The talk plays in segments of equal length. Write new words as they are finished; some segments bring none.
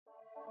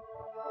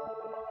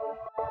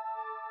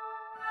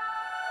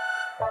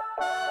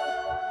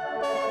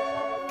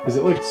Is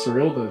it like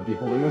surreal to be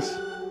holding this?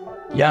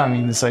 Yeah, I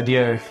mean, this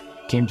idea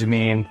came to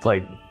me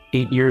like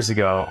 8 years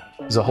ago.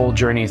 It was a whole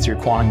journey through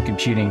quantum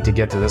computing to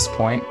get to this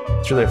point.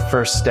 It's really the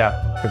first step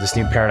for this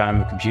new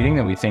paradigm of computing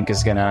that we think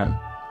is going to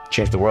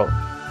change the world.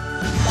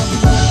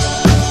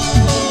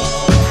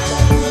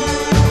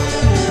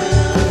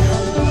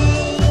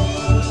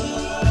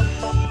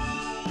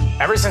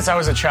 Ever since I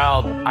was a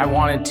child, I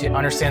wanted to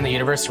understand the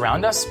universe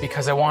around us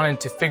because I wanted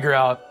to figure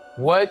out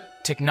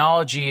what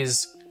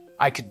technologies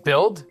I could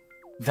build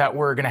that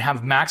were going to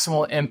have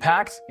maximal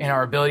impact in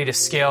our ability to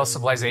scale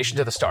civilization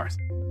to the stars.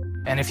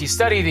 And if you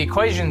study the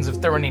equations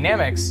of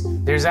thermodynamics,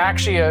 there's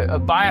actually a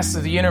bias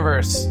of the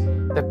universe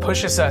that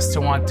pushes us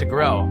to want to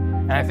grow.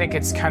 And I think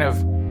it's kind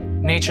of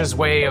nature's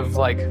way of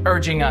like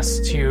urging us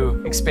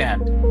to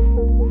expand.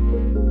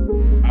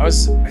 I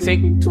was, I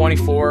think,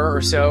 24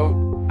 or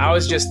so. I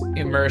was just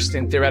immersed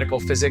in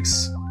theoretical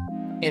physics,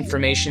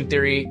 information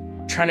theory,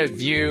 trying to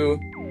view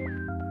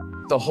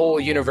the whole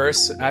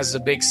universe as a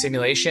big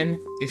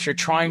simulation. If you're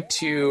trying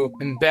to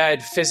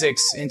embed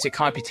physics into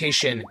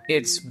computation,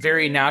 it's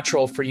very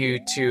natural for you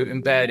to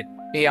embed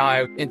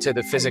AI into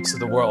the physics of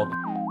the world.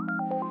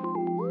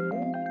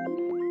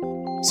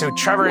 So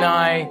Trevor and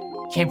I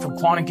came from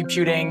quantum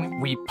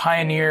computing. We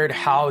pioneered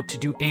how to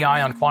do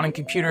AI on quantum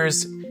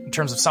computers in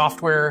terms of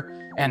software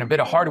and a bit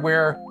of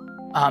hardware.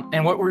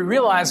 And what we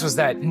realized was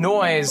that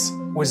noise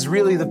was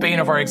really the bane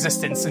of our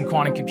existence in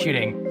quantum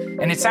computing.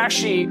 And it's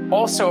actually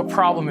also a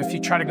problem if you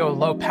try to go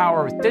low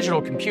power with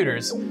digital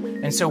computers.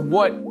 And so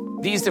what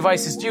these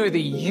devices do, they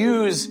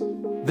use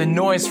the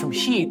noise from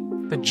heat,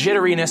 the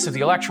jitteriness of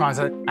the electrons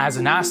as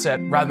an asset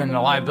rather than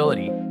a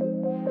liability.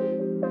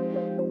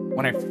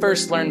 When I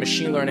first learned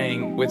machine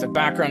learning with a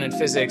background in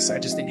physics, I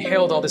just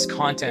inhaled all this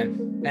content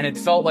and it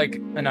felt like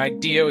an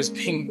idea was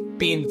being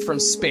beamed from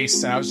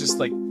space. And I was just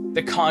like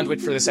the conduit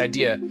for this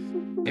idea.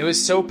 It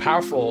was so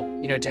powerful,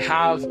 to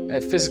have a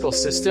physical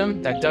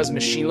system that does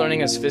machine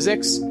learning as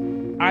physics.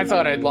 I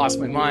thought I'd lost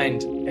my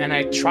mind, and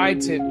I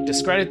tried to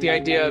discredit the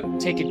idea,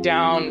 take it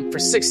down for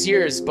 6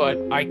 years, but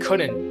I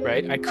couldn't,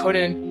 right? I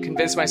couldn't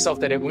convince myself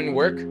that it wouldn't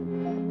work.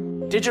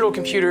 Digital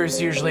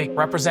computers usually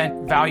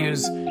represent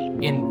values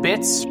in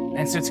bits,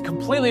 and so it's a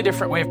completely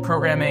different way of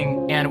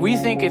programming, and we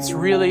think it's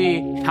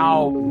really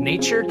how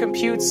nature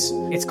computes.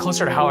 It's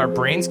closer to how our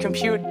brains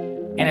compute,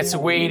 and it's a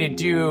way to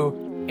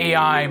do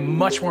AI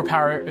much more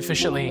power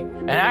efficiently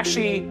and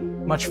actually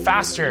much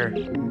faster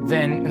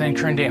than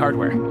current day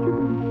hardware.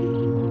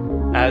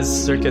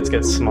 As circuits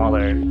get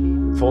smaller,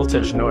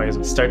 voltage noise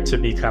will start to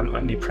become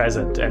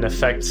omnipresent and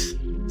affect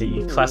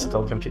the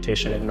classical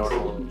computation in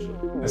normal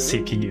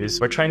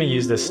CPUs. We're trying to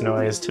use this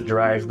noise to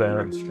drive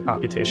the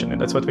computation, and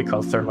that's what we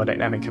call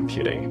thermodynamic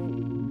computing.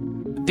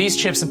 These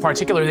chips in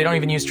particular, they don't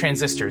even use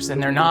transistors,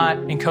 and they're not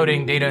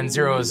encoding data in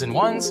zeros and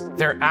ones.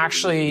 They're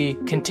actually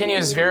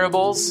continuous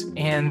variables,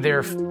 and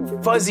they're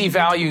fuzzy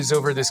values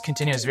over this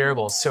continuous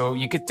variables. So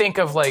you could think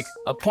of like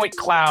a point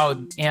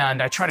cloud,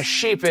 and I try to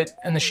shape it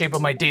in the shape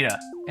of my data.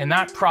 And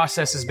that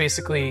process is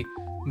basically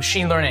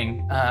machine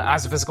learning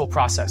as a physical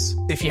process.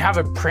 If you have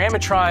a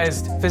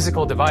parameterized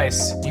physical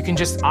device, you can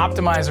just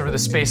optimize over the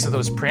space of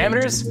those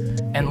parameters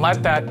and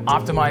let that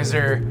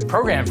optimizer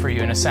program for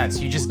you in a sense.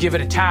 You just give it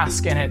a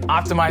task and it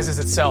optimizes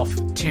itself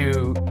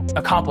to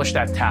accomplish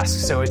that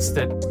task. So it's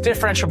the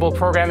differentiable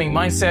programming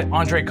mindset.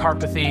 Andre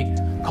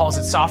Karpathy calls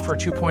it software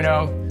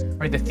 2.0,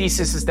 right? The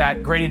thesis is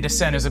that gradient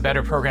descent is a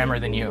better programmer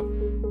than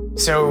you.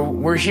 So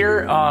we're here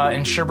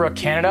in Sherbrooke,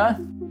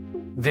 Canada.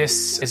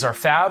 This is our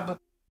fab.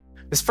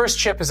 This first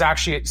chip is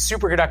actually a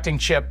superconducting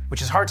chip,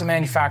 which is hard to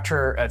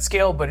manufacture at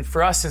scale, but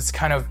for us, it's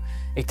kind of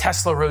a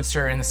Tesla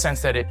Roadster in the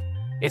sense that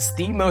it's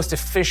the most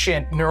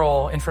efficient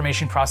neural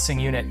information processing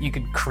unit you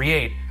could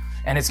create.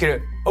 And it's going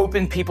to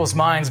open people's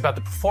minds about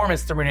the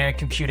performance thermodynamic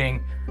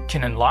computing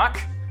can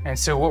unlock. And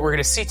so what we're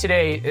going to see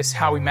today is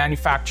how we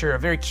manufacture a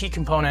very key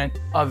component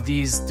of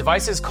these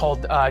devices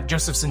called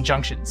Josephson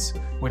junctions,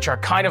 which are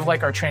kind of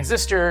like our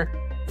transistor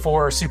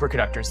for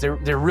superconductors.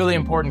 They're a really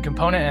important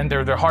component, and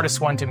they're the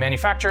hardest one to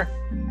manufacture.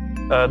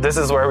 This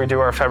is where we do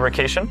our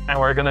fabrication, and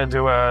we're going to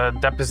do a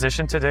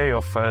deposition today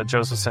of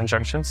Josephson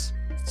junctions.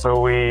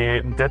 So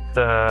we did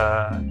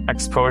the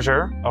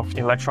exposure of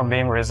electron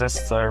beam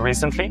resist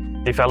recently,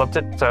 developed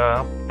it,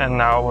 and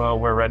now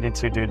we're ready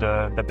to do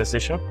the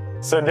deposition.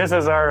 So this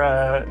is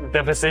our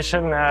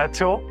deposition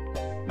tool.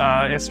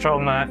 It's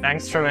from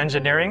Angstrom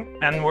Engineering,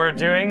 and we're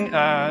doing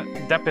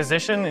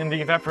deposition in the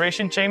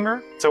evaporation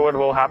chamber. So what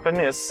will happen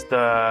is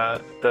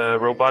the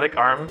robotic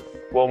arm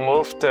will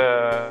move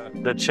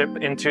the chip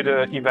into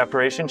the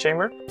evaporation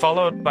chamber,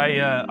 followed by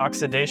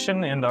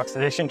oxidation in the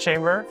oxidation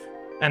chamber,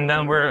 and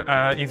then we're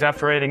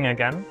evaporating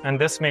again. And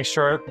this makes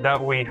sure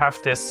that we have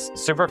this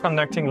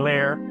superconducting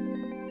layer,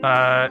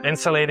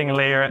 insulating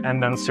layer,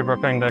 and then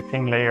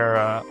superconducting layer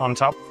on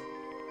top.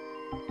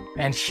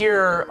 And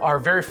here, our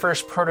very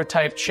first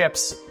prototype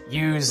chips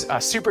use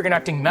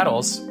superconducting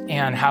metals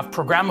and have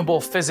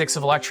programmable physics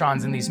of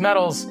electrons in these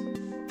metals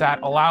that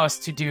allow us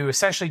to do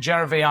essentially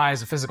generative AI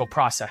as a physical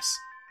process.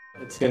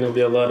 It's going to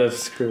be a lot of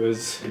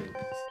screws.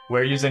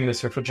 We're using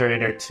this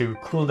refrigerator to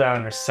cool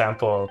down our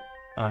sample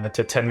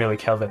to 10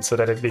 millikelvin so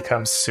that it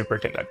becomes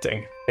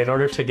superconducting. In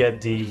order to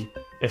get the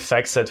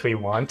effects that we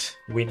want,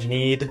 we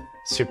need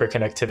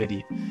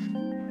superconductivity.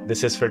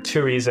 This is for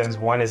two reasons.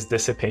 One is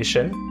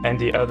dissipation, and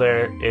the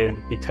other is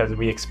because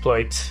we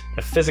exploit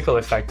a physical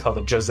effect called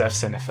the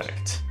Josephson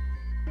effect.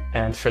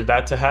 And for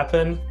that to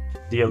happen,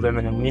 the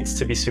aluminum needs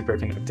to be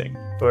superconducting.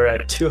 We're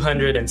at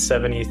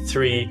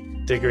 273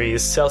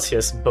 degrees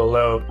Celsius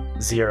below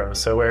zero,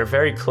 so we're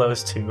very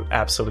close to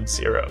absolute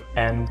zero.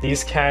 And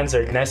these cans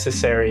are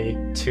necessary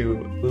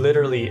to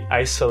literally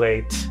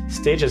isolate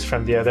stages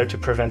from the other to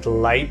prevent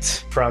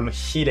light from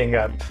heating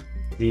up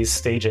these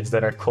stages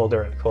that are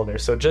colder and colder.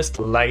 So just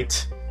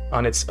light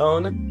on its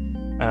own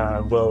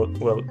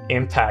will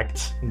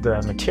impact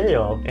the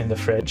material in the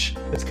fridge.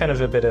 It's kind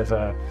of a bit of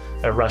a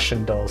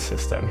Russian doll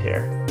system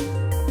here.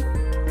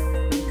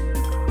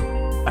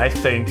 I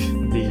think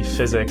the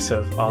physics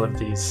of all of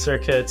these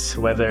circuits,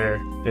 whether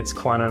it's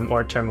quantum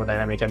or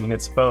thermodynamic, I mean,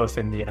 it's both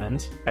in the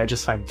end. I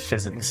just find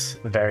physics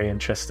very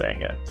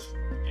interesting, and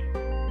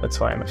that's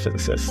why I'm a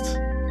physicist.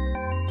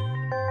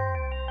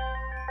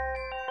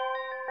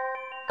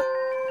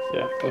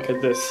 Yeah, look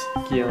at this,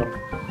 Guillaume.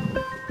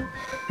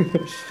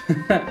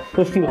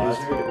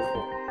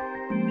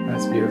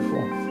 That's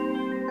beautiful.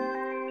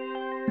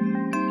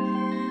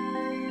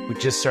 We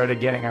just started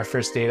getting our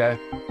first data,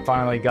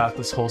 finally got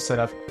this whole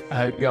setup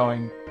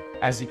going.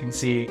 As you can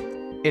see,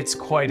 it's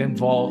quite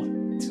involved,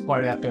 it's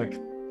quite epic.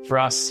 For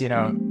us, you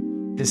know,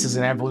 this is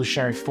an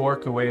evolutionary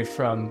fork away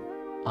from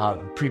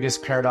the previous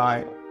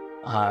paradigm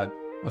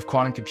of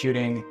quantum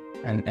computing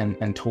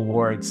and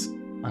towards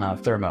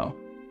thermo.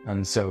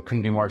 And so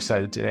couldn't be more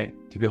excited today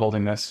to be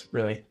holding this,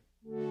 really.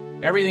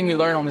 Everything we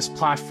learn on this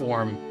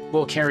platform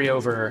will carry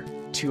over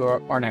to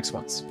our next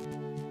ones.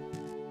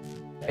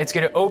 It's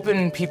going to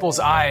open people's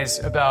eyes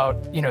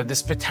about, you know,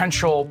 this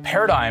potential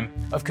paradigm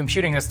of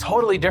computing that's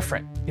totally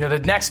different. You know, the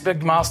next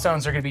big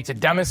milestones are going to be to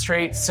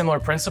demonstrate similar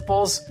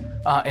principles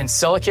in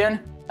silicon,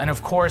 and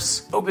of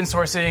course, open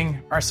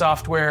sourcing our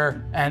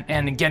software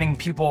and getting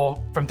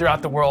people from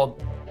throughout the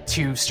world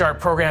to start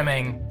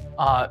programming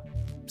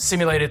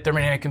simulated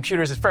thermodynamic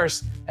computers at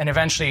first, and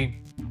eventually,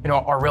 you know,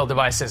 our real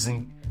devices,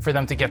 and for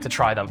them to get to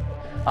try them.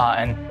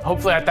 And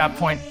hopefully at that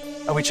point,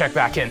 we check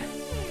back in.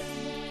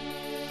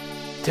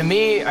 To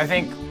me, I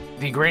think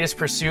the greatest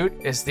pursuit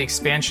is the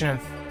expansion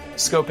of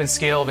scope and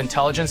scale of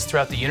intelligence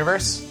throughout the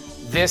universe.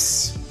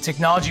 This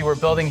technology we're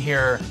building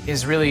here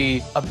is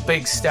really a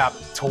big step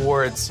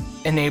towards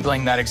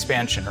enabling that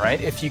expansion,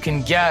 right? If you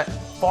can get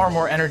far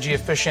more energy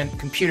efficient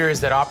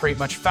computers that operate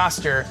much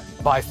faster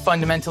by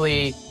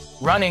fundamentally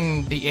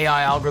running the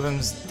AI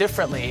algorithms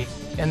differently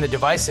in the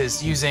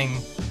devices using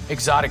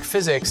exotic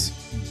physics,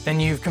 then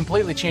you've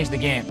completely changed the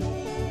game.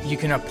 You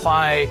can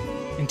apply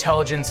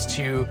intelligence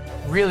to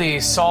really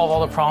solve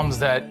all the problems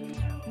that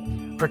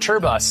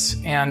perturb us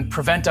and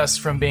prevent us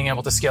from being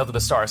able to scale to the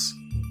stars.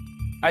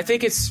 I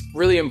think it's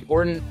really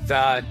important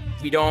that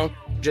we don't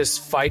just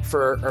fight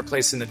for our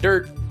place in the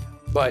dirt,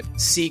 but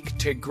seek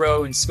to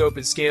grow in scope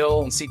and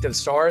scale and seek to the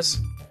stars.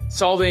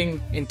 Solving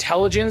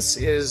intelligence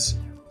is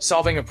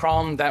solving a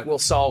problem that will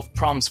solve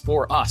problems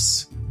for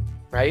us,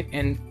 right?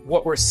 And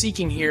what we're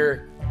seeking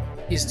here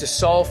is to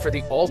solve for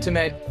the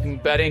ultimate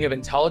embedding of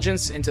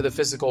intelligence into the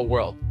physical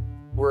world.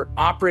 We're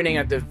operating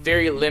at the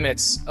very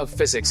limits of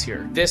physics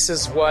here. This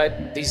is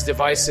what these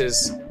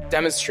devices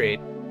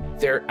demonstrate.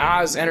 They're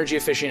as energy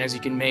efficient as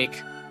you can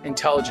make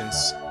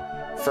intelligence,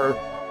 for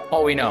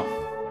all we know.